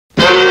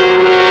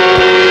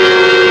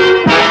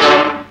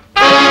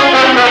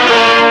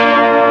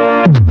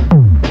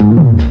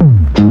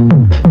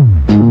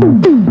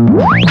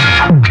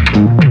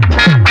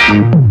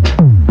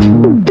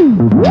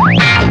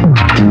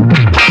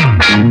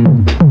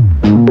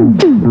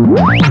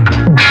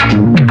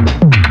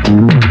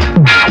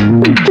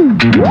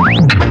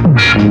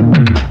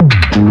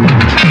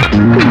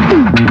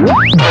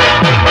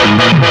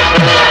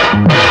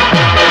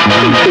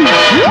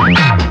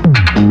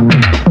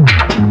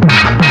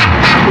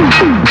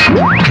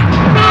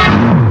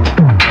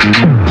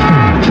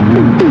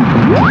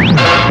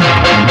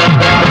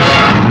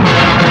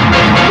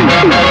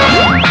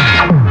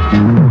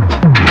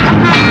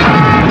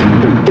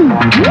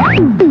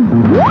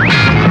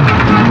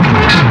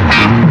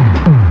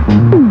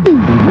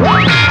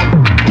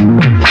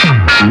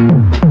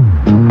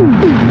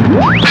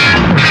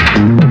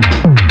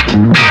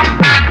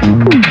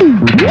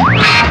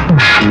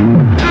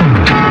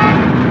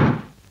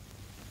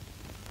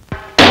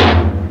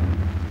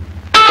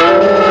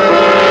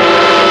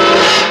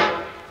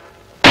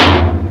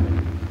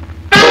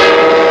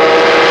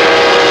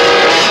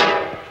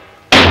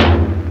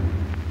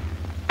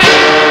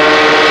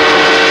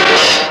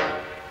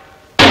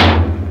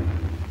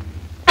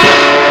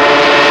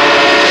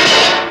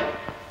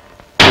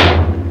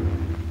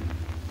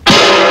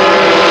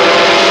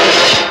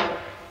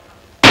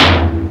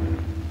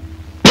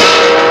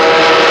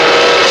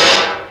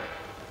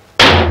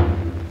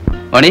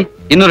ವಾಣಿ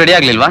ಇನ್ನೂ ರೆಡಿ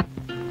ಆಗ್ಲಿಲ್ವಾ?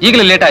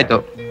 ಈಗಲೇ ಲೇಟ್ ಆಯ್ತು.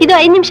 ಇದು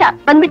 5 ನಿಮಿಷ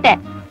ಬಂದ್ಬಿಟ್ಟೆ.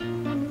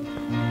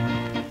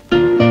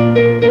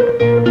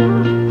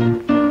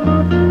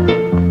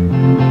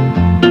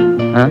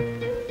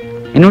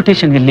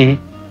 ಇನ್ವಿಟೇಷನ್ ಎಲ್ಲಿ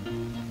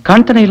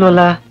ಕಾಣ್ತಾನೆ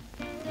ಇಲ್ವಲ್ಲ?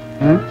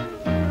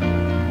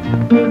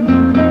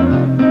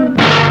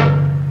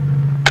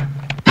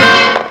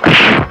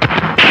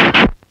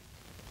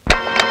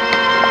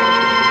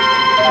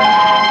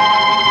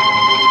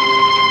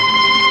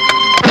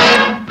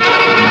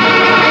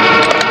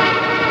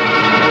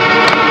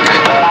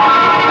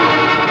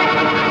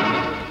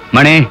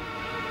 ಮಣಿ,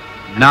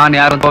 ನಾನು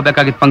ಯಾರು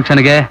ಹೋಗ್ಬೇಕಾಗಿದ್ದ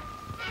ಫಂಕ್ಷನ್ಗೆ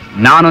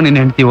ನಾನು ನಿನ್ನ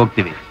ಹೆಂಡತಿ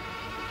ಹೋಗ್ತೀವಿ.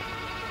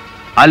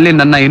 ಅಲ್ಲಿ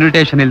ನನ್ನ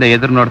ಇನ್ವಿಟೇಷನ್ ಇಲ್ಲದೆ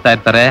ಎದುರು ನೋಡ್ತಾ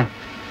ಇರ್ತಾರೆ.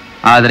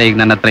 ಆದ್ರೆ ಈಗ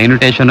ನನ್ನ ಹತ್ರ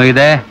ಇನ್ವಿಟೇಷನ್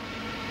ಇದೆ,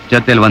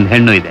 ಜೊತೆಲಿ ಒಂದು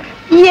ಹೆಣ್ಣು ಇದೆ.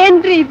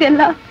 ಏನ್ರಿ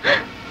ಇದೆಲ್ಲ?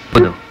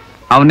 ಹೌದು,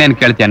 ಅವನೇನ್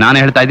ಕೇಳ್ತೀಯ? ನಾನು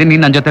ಹೇಳ್ತಾ ಇದ್ದೀನಿ,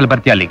 ನೀನ್ ನನ್ನ ಜೊತೆಲಿ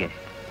ಬರ್ತೀಯ ಅಲ್ಲಿಗೆ.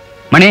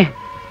 ಮಣಿ,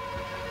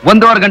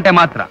 1.5 ಗಂಟೆ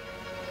ಮಾತ್ರ.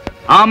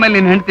 ಆಮೇಲೆ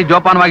ನಿನ್ನ ಹೆಂಡತಿ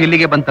ಜೋಪಾನವಾಗಿ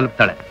ಇಲ್ಲಿಗೆ ಬಂದು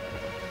ತಲುಪ್ತಾಳೆ.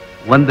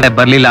 ಒಂದ್ರೆ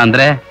ಬರ್ಲಿಲ್ಲ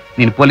ಅಂದ್ರೆ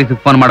ನೀನ್ ಪೊಲೀಸ್ಗೆ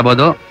ಫೋನ್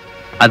ಮಾಡ್ಬೋದು.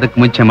 ಅದಕ್ಕೆ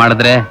ಮುಂಚೆ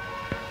ಮಾಡಿದ್ರೆ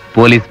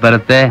ಪೊಲೀಸ್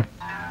ಬರುತ್ತೆ,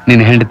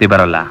 ನಿನ್ನ ಹೆಂಡತಿ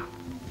ಬರೋಲ್ಲ.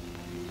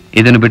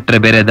 ಇದನ್ನು ಬಿಟ್ರೆ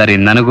ಬೇರೆ ದಾರಿ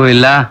ನನಗೂ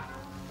ಇಲ್ಲ,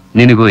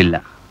 ನಿನಗೂ ಇಲ್ಲ.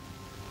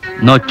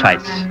 No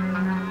choice.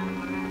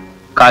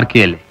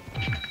 ಕಾರ್ಕಿಯಲ್ಲಿ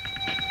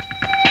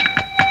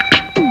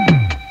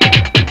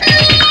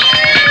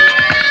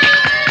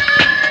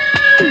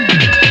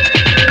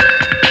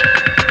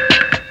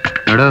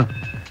ನೋಡು,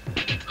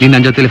 ನೀನ್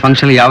ನನ್ನ ಜೊತೆಲಿ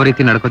ಫಂಕ್ಷನ್ ಯಾವ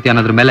ರೀತಿ ನಡ್ಕೋತೀಯ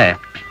ಅನ್ನೋದ್ರ ಮೇಲೆ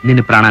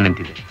ನಿನ್ನ ಪ್ರಾಣ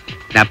ನಿಂತಿದೆ.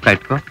 ಜ್ಞಾಪಕ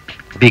ಇಟ್ಕೋ,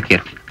 ಬಿ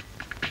ಕೇರ್ಫುಲ್.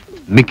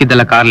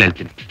 ಮಿಕ್ಕಿದ್ದೆಲ್ಲ ಕಾರ್ಲ್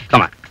ಹೇಳ್ತೀನಿ.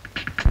 ಕಮಾನ್.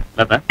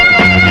 Lata,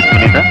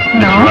 Sunita,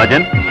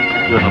 Rajan,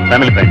 you are from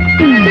family friends.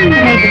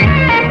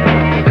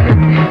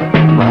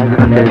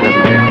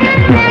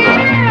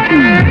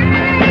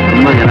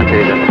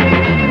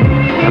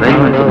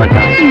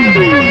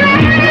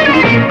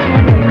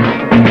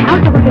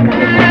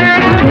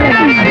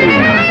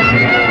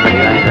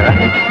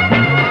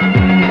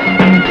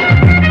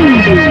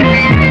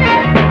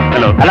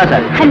 Hello. Hello,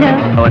 sir. Hello.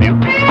 How are you?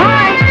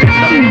 Hi.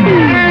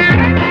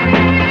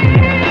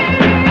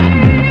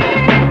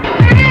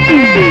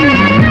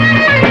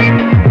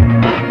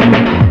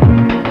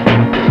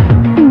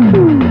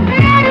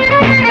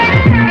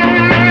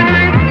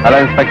 Hello,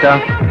 Inspector.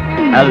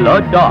 Hello,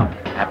 Doc.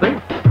 Apple?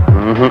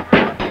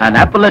 An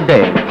apple a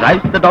day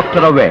drives the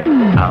doctor away.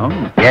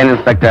 ಏನ್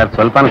inspector,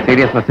 ಸ್ವಲ್ಪ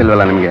seriousness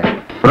ಇಲ್ವಲ್ಲ ನಿಮ್ಗೆ?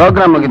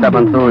 Program ಮುಗಿತಾ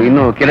ಬಂತು,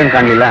 ಇನ್ನು ಕಿರಣ್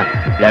ಕಾಣಲಿಲ್ಲ.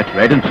 Let's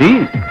wait and see.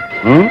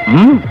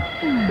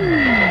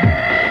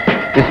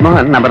 Miss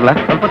Mohan, ನಾ ಬರಲ್ಲ?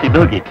 ಸ್ವಲ್ಪ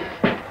ತಿದ್ದೋಗಿ.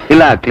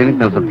 ಇಲ್ಲ, ಕ್ಲಿನಿಕ್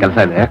ನಲ್ಲಿ ಸ್ವಲ್ಪ ಕೆಲಸ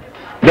ಇದೆ,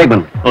 ಬೇಗ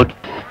ಬನ್ನಿ. ಓಕೆ,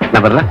 ನಾ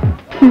ಬರಲ್ಲ?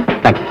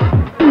 Thank you.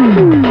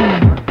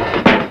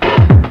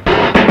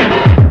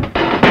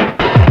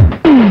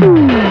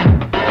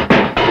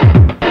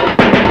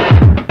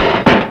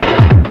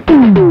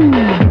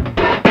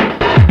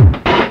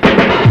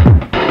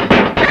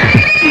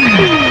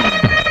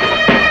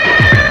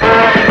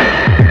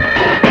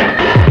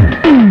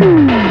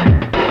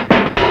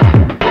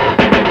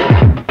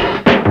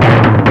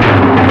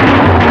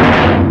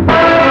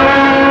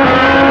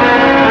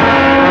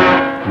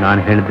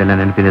 ನಾನು ಹೇಳಿದ್ದೆಲ್ಲ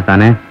ನೆನಪಿದೆ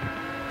ತಾನೆ?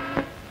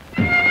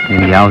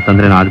 ನಿಮ್ಗೆ ಯಾವ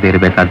ತೊಂದರೆನೂ ಆಗದೆ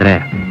ಇರಬೇಕಾದ್ರೆ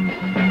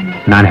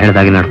ನಾನು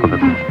ಹೇಳಿದಾಗೆ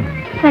ನಡ್ಕೋಬೇಕು.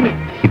 ಸರಿ.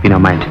 Keep in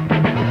mind.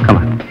 Come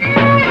on.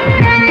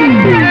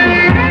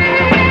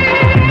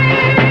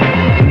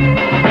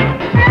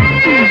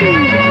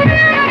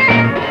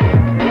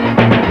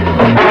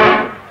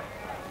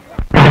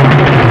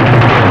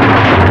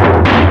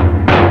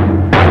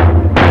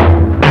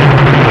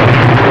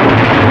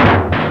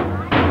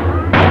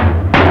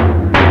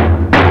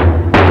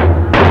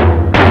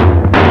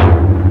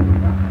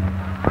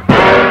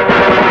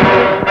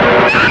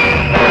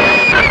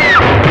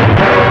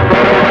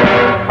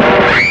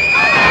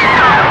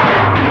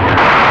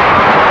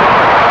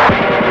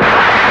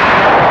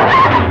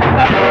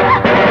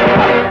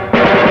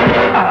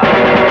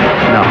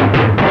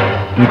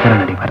 ಈ ತರ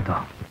ನಡಿಬಾರ್ದು.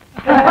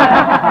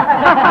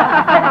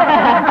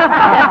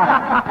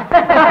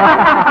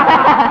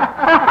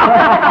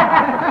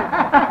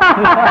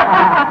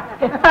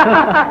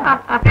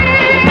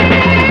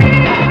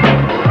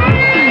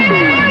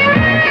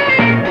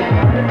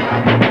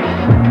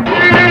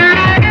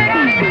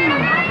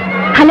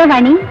 ಹಲೋ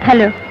ವಾಣಿ.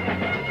 ಹಲೋ.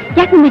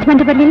 ಯಾಕೆ ನಿಮ್ಮ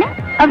ಯಜಮಾನ್ರು ಬರ್ಲಿಲ್ಲ?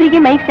 ಅವರಿಗೆ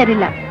ಮೈಕ್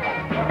ಸರಿಲ್ಲ.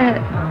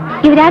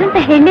 ಇವ್ರ್ಯಾರಂತ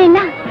ಹೇಳಲೇ ಇಲ್ಲ.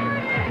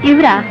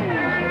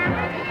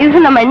 ಇವ್ರು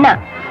ನಮ್ಮ ಅಣ್ಣ.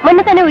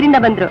 ಮೊನ್ನೆ ತಾನೇ ಊರಿಂದ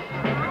ಬಂದ್ರು.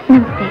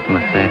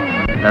 ನಮಸ್ತೆ.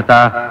 ಲತಾ,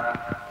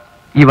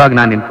 ಇವಾಗ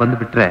ನಾನು ನಿನ್ ಕೊಂದು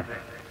ಬಿಟ್ರೆ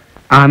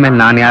ಆಮೇಲೆ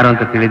ನಾನು ಯಾರು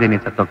ಅಂತ ತಿಳಿದೆ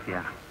ನೀನ್ ಸತ್ತೋಗ್ತೀಯ.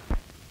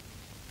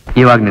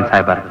 ಇವಾಗ ನೀನ್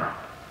ಸಾಯ್ಬಾರ್ದು.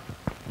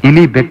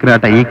 ಇಲಿ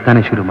ಬೆಕ್ರಾಟ ಈಗ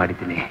ತಾನೇ ಶುರು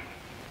ಮಾಡಿದ್ದೀನಿ.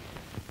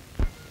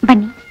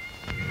 ಬನ್ನಿ.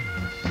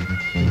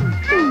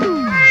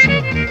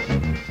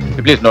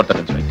 ಪ್ಲೀಸ್ ನೋಡ್ತಾರೆ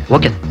ಇನ್ಸ್ಪೆಕ್ಟರ್.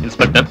 ಓಕೆ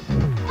ಇನ್ಸ್ಪೆಕ್ಟರ್,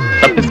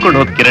 ತಪ್ಪಿಸ್ಕೊಂಡು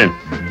ಹೋದ್ ಕಿರಣ್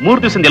 3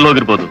 ದಿವಸದಿಂದ ಎಲ್ಲ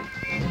ಹೋಗಿರ್ಬೋದು.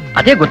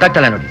 ಅದೇ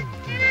ಗೊತ್ತಾಗ್ತಲ್ಲ ನೋಡಿ.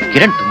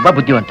 ಕಿರಣ್ ತುಂಬಾ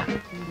ಬುದ್ಧಿವಂತ.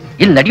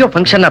 ಇಲ್ಲಿ ನಡೆಯೋ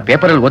ಫಂಕ್ಷನ್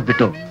ಪೇಪರ್ ಅಲ್ಲಿ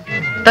ಓದ್ಬಿಟ್ಟು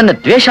ತನ್ನ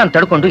ದ್ವೇಷ ಅಂತ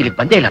ತಡ್ಕೊಂಡು ಇಲ್ಲಿ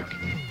ಬಂದೇ ಇಲ್ಲ ನೋಡಿ.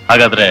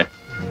 ಹಾಗಾದ್ರೆ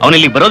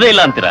ಅವನಿಲ್ಲಿ ಬರೋದೇ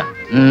ಇಲ್ಲ ಅಂತೀರಾ?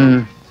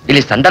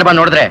 ಇಲ್ಲಿ ಸಂದರ್ಭ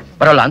ನೋಡಿದ್ರೆ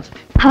ಬರೋಲ್ಲ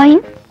ಅನ್ಸುತ್ತೆ.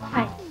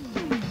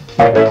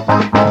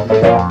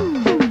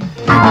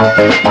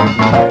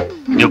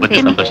 ನೀವು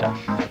ಬಂದಿ ಸಂತೋಷ.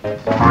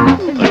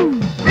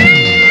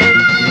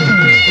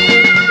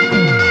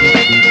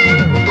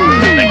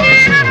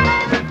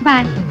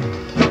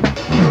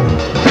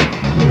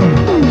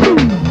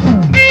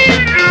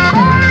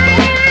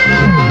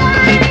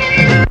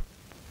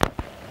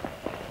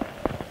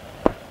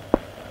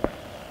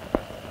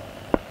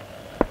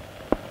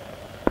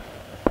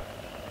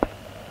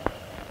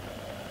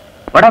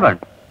 What happened?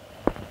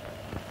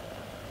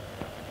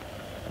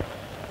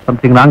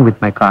 Something wrong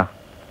with my car.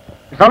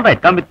 It's all right.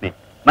 Come with me.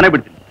 Mane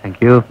bidtini.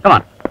 Thank you. Come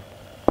on.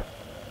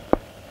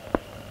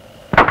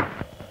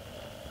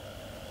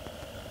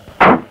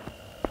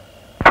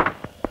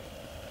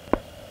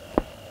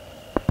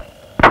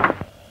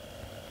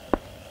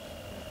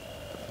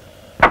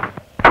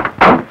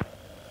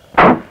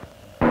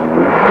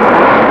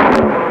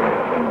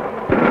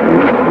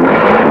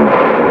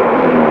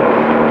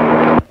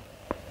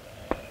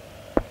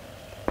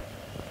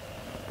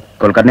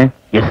 Kulkarni?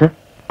 Yes, sir.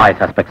 I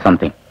suspect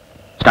something.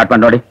 Start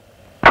one, Nodi.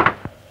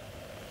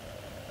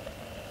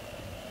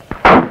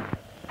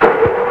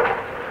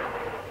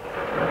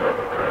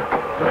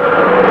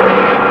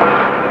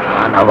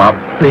 Now,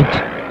 bitch.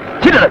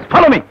 Cheaters,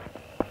 follow me.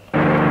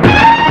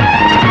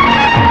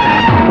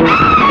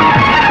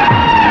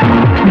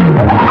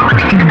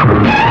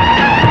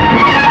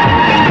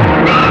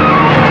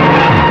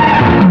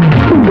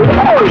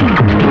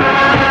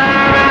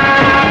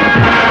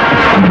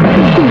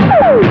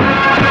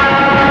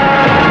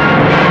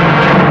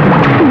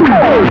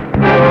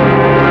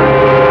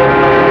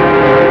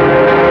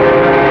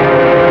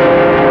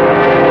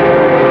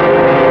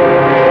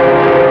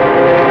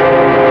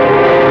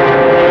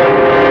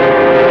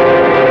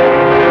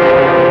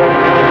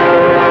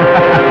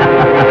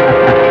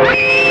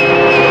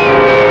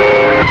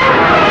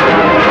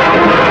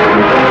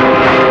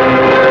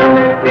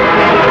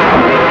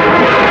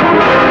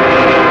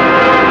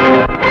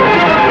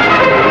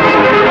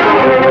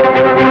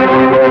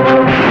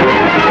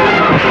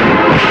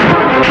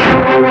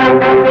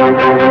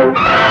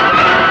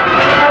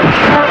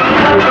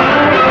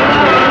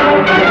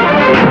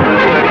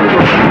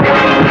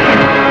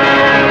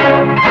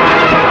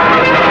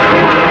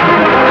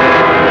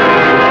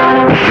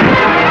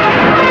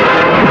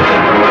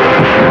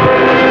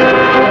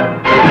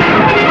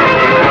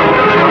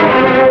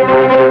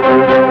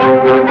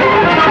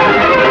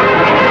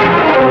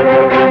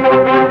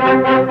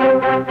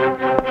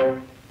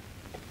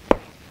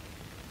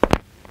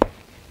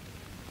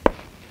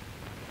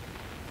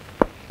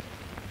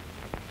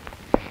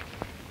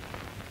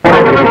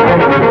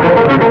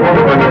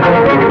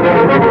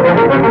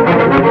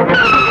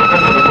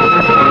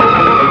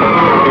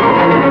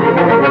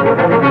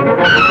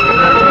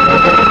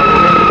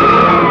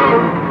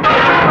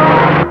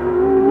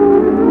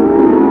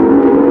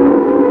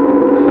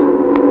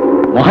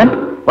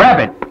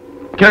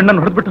 Kiran ನನ್ನ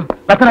ಹೊಡೆದ್ಬಿಟ್ಟು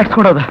ರತನ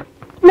ಹಾಕ್ಸ್ಕೊಂಡೋದ.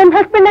 ನನ್ನ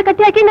husband ನ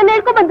ಕಟ್ಟಿ ಹಾಕಿ ನನ್ನ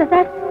ಹೇಳ್ಕೊಂಡ್ ಬಂದ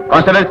sir.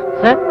 Constable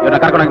sir,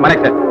 ಇವ್ರನ್ನ ಕರ್ಕೊಂಡೋಗಿ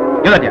ಮನೆಗೆ ಸರ್.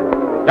 ಇಲ್ಲದ್ಯಾ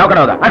ಯಾವ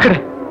ಕಡೆ ಹೋದ? ಆ ಕಡೆ.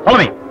 Follow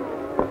me.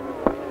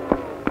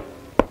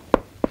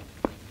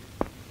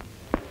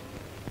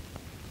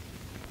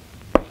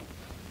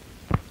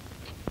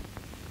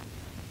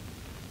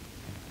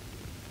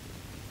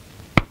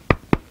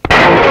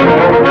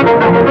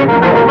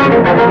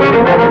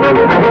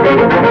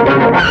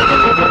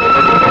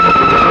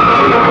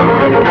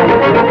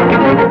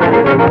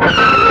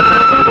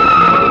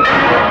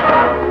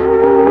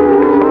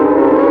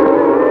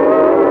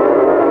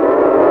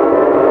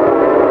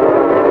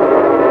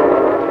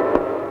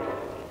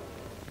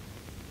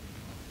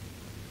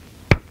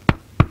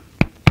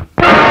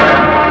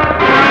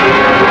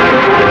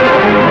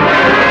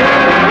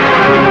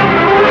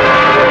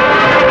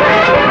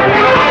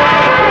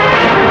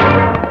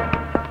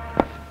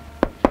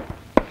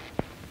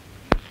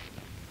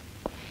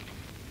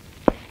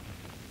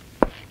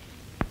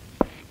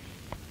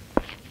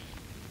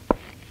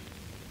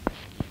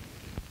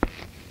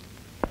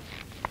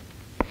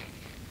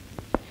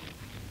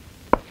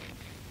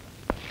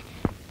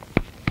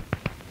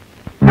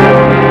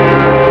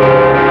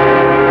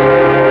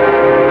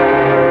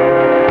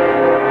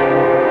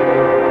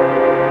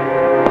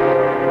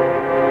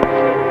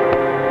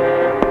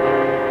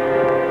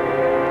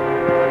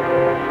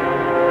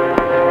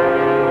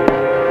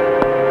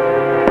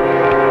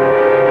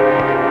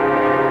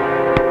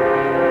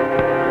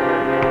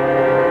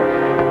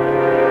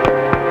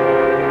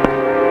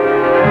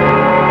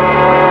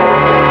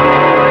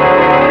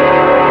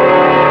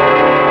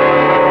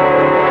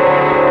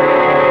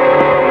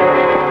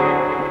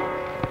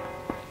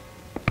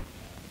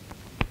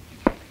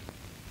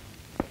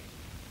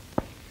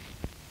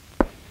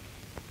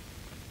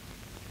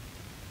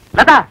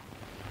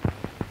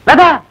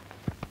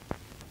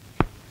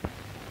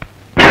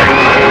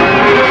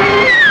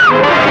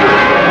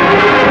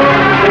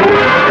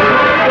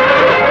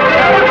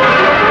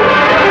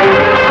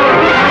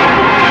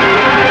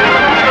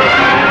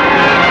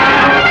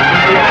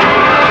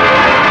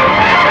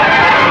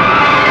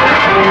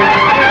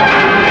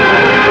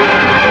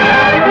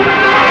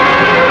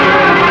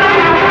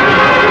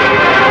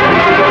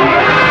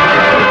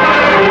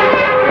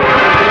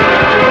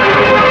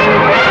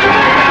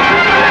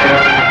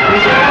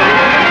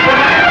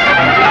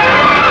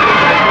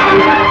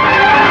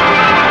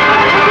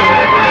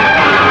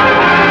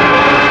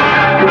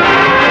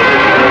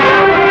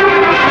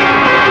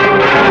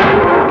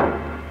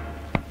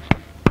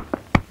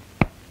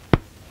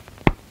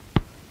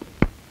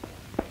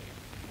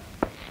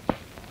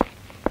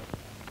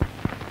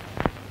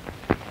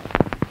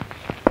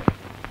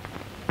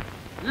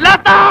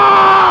 ಲತಾ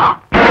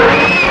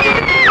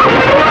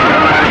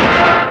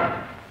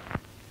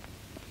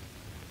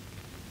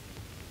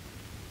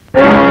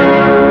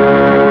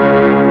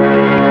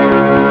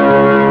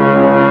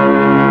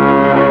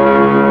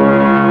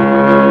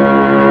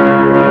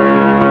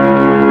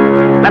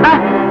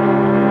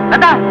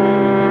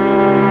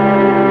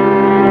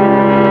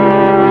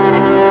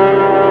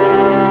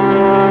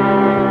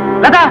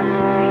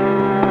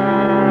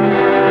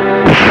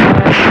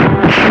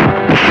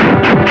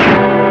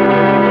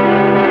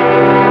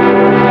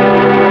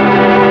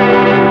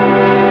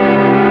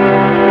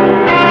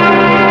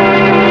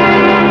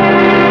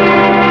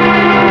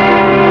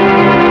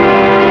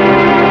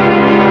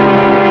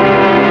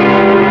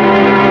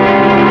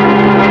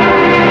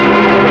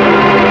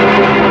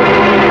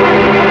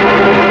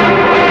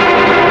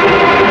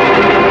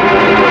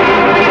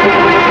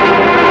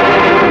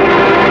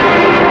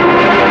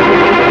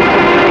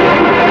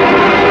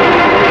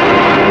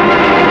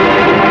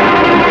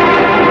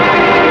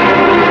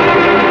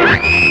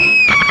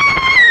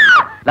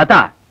ಲತಾ,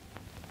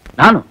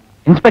 ನಾನು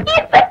inspector.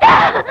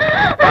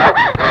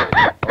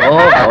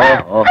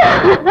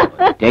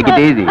 Take it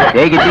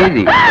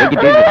easy.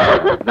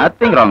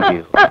 Nothing wrong with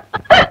you.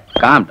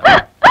 Calm down.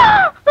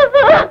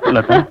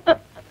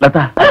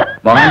 Lata,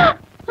 Mohan,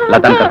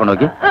 ಲತಾನ್ ಕರ್ಕೊಂಡು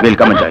ಹೋಗಿ. We'll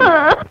come and join you.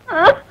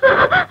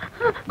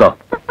 Go.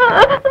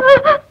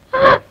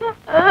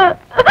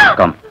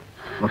 Come.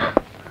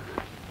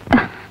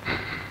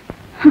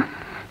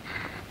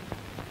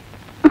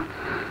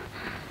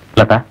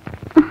 Lata,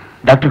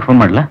 doctor phone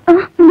ಮಾಡ್ಲಾ?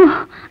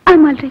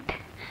 I'm all right.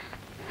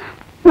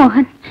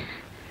 ಮೋಹನ್,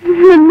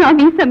 ನಾನು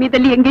ಈ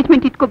ಸಮಯದಲ್ಲಿ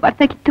ಎಂಗೇಜ್ಮೆಂಟ್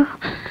ಇಟ್ಕೋಬಾರ್ದಾಗಿತ್ತು.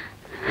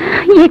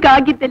 ಈಗ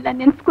ಆಗಿದ್ದೆಲ್ಲ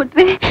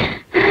ನೆನ್ಸ್ಕೊಟ್ರೆ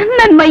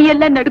ನನ್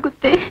ಮೈಯೆಲ್ಲ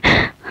ನಡುಗುತ್ತೆ.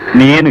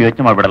 ನೀನು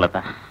ಯೋಚನೆ ಮಾಡ್ಬೇಡ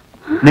ಲತಾ,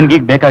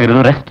 ನಿನ್ಗೀಗ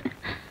ಬೇಕಾಗಿರೋದು ರೆಸ್ಟ್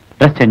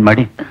ಚೇಂಜ್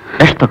ಮಾಡಿ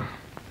ರೆಸ್ಟ್ ತಗೋ.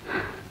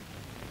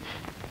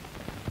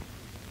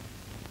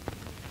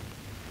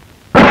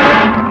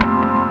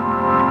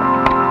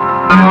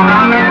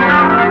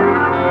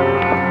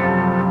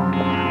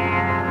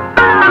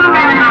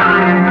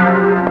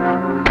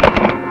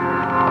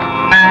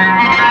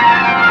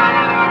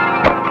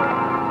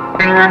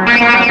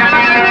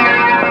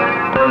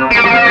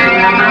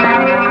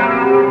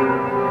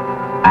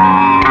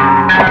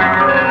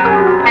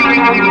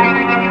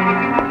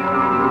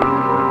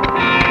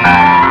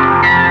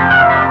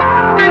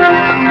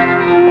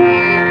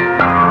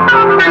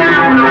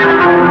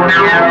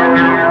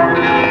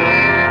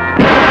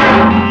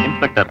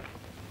 ಇನ್ಸ್ಪೆಕ್ಟರ್,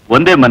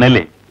 ಒಂದೇ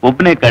ಮನೇಲಿ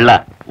ಒಬ್ಬನೇ ಕಳ್ಳ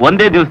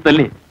ಒಂದೇ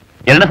ದಿವಸದಲ್ಲಿ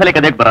 2 ಸಲ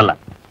ಕದೆಯಕ್ಕೆ ಬರಲ್ಲ.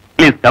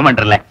 Please come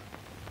and relax.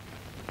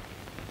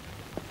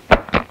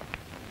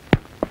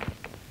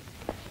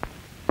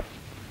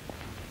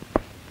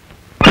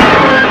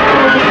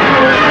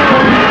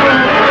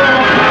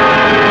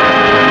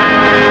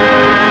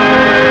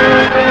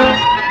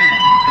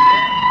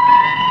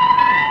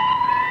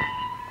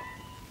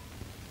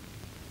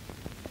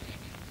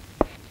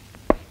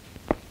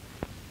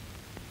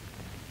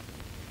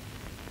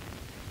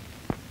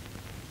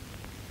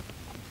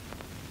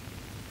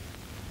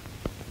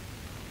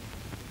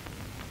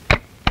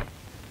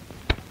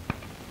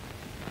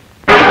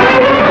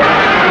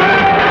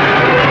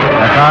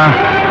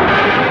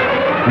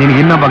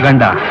 ನಿನಗಿನ್ನೊಬ್ಬ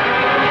ಗಂಡ,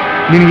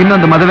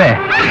 ನಿನಗಿನ್ನೊಂದು ಮದುವೆ,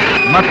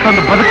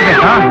 ಮತ್ತೊಂದು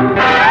ಬದುಕಬೇಕಾ?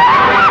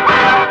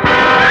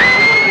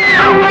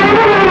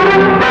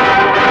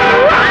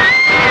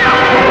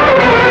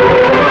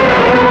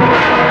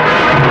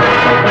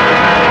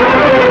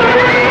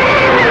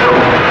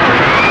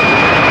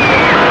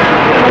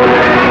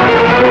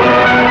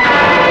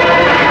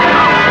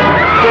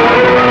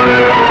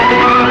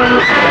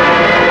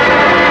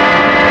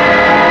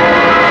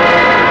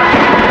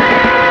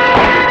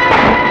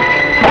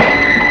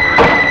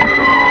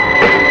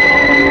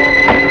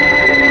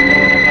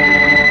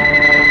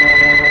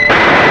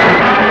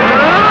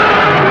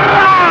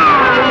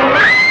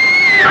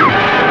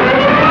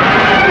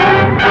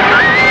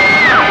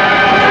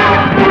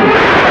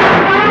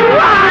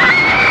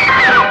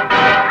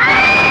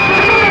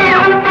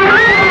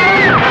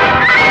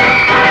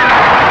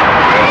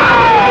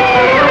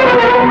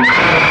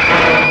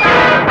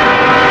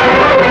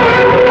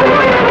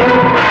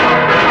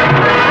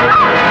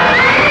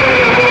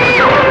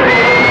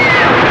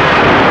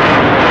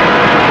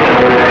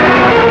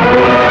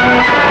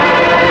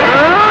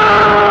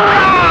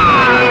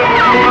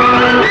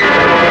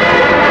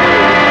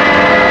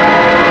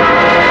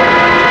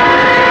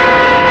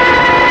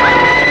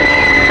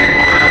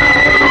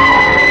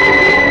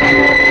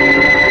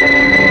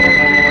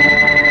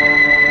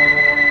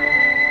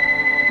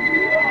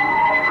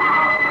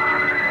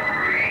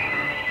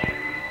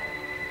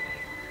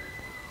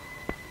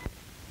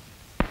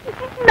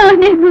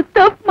 ನಾನೇನು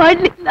ತಪ್ಪು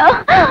ಮಾಡಲಿಲ್ಲ.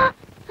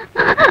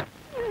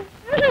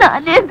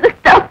 ನಾನೇನು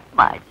ತಪ್ಪು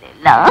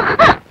ಮಾಡಲಿಲ್ಲ.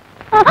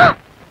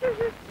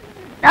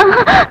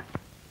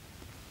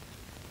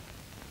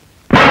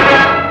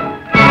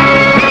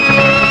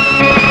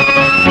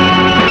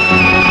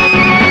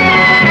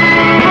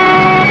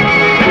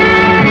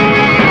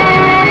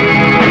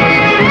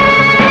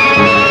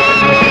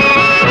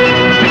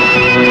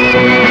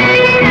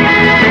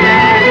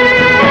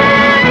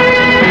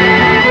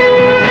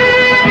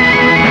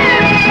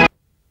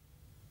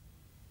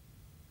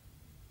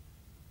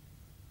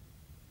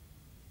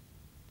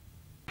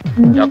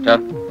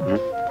 ಡಾಕ್ಟರ್,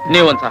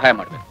 ನೀವೊಂದು ಸಹಾಯ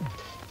ಮಾಡ್ಬೇಕು.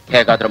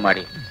 ಹೇಗಾದ್ರೂ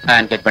ಮಾಡಿ ಆ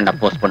ಎಂಗೇಜ್ಮೆಂಟ್ ನ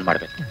ಪೋಸ್ಟ್ಪೋನ್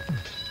ಮಾಡ್ಬೇಕು.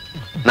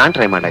 ನಾನ್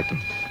ಟ್ರೈ ಮಾಡಾಯ್ತು.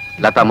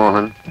 ಲತಾ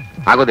ಮೋಹನ್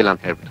ಆಗೋದಿಲ್ಲ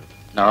ಅಂತ ಹೇಳ್ಬಿಟ್ಟು.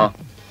 ನಾವು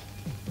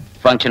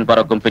ಫಂಕ್ಷನ್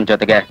ಬರೋ ಗುಂಪಿನ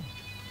ಜೊತೆಗೆ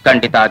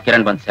ಖಂಡಿತ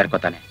ಕಿರಣ್ ಬಂದು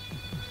ಸೇರ್ಕೋತಾನೆ.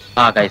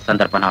 ಆಗ ಈ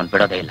ಸಂದರ್ಭನ ಅವ್ನು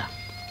ಬಿಡೋದೇ ಇಲ್ಲ.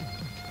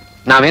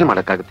 ನಾವೇನ್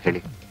ಮಾಡಕ್ಕಾಗುತ್ತೆ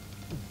ಹೇಳಿ?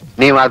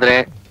 ನೀವಾದ್ರೆ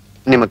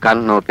ನಿಮ್ಮ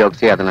ಕಾನೂನು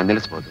ಉಪಯೋಗಿಸಿ ಅದನ್ನ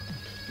ನಿಲ್ಲಿಸಬಹುದು.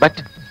 ಬಟ್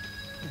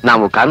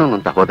ನಾವು ಕಾನೂನು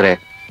ಅಂತ ಹೋದ್ರೆ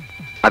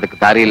ಅದಕ್ಕೆ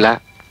ದಾರಿ ಇಲ್ಲ,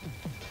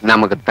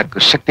 ನಮಗೆ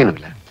ತಕ್ಕ ಶಕ್ತಿನೂ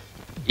ಇಲ್ಲ.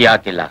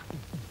 ಯಾಕಿಲ್ಲ?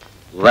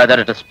 Whether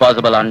it is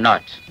possible R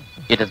not,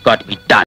 it is got be done.